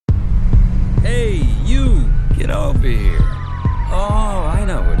Get over here. Oh, I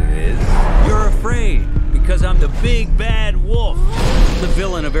know what it is. You're afraid because I'm the big bad wolf, the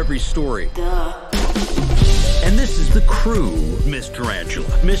villain of every story. Duh. And this is the crew: Miss Tarantula,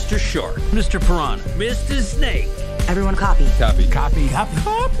 Mr. Shark, Mr. Piranha, Mr. Snake. Everyone copy. Copy. Copy. Copy.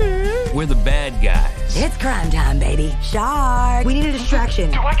 Copy. We're the bad guys. It's crime time, baby. Shark. We need a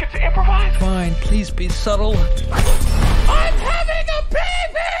distraction. Do I get to improvise? Fine, please be subtle. I'm having a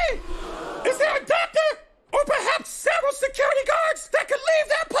baby! Is there a doctor? Or perhaps several security guards that could leave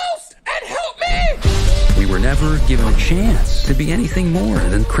their post and help me? We were never given a chance to be anything more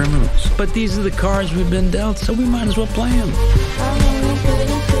than criminals. But these are the cards we've been dealt, so we might as well play them.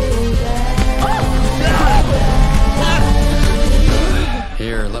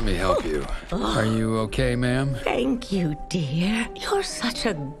 Here, let me help you. Are you okay, ma'am? Thank you, dear. You're such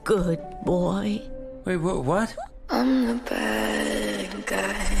a good boy. Wait, what? I'm the bad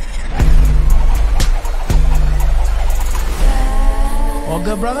guy. All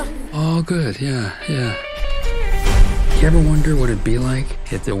good, brother? All good, yeah. You ever wonder what it'd be like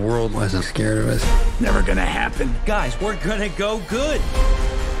if the world wasn't scared of us? Never gonna happen. Guys, we're gonna go good.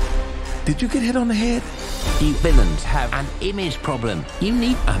 Did you get hit on the head? You villains have an image problem. You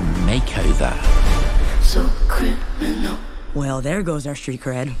need a makeover. So criminal. Well, there goes our street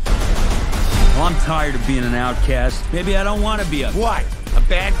cred. Well, I'm tired of being an outcast. Maybe I don't want to be a... What? A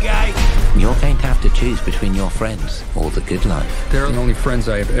bad guy? You're going to have to choose between your friends or the good life. They're the only friends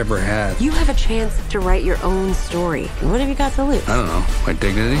I have ever had. You have a chance to write your own story. What have you got to lose? I don't know. My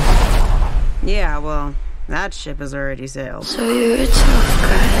dignity? Yeah, well, that ship has already sailed. So you're a tough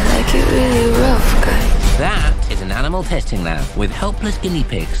guy, like it really rough guy. That is an animal testing lab with helpless guinea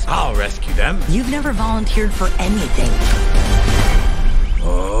pigs. I'll rescue them. You've never volunteered for anything.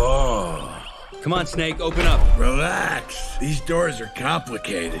 Oh. Come on, Snake, open up. Relax. These doors are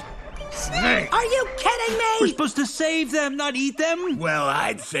complicated. Snake! Are you kidding We're me? supposed to save them, not eat them. Well,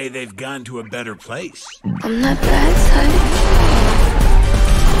 I'd say they've gone to a better place. I'm not that type.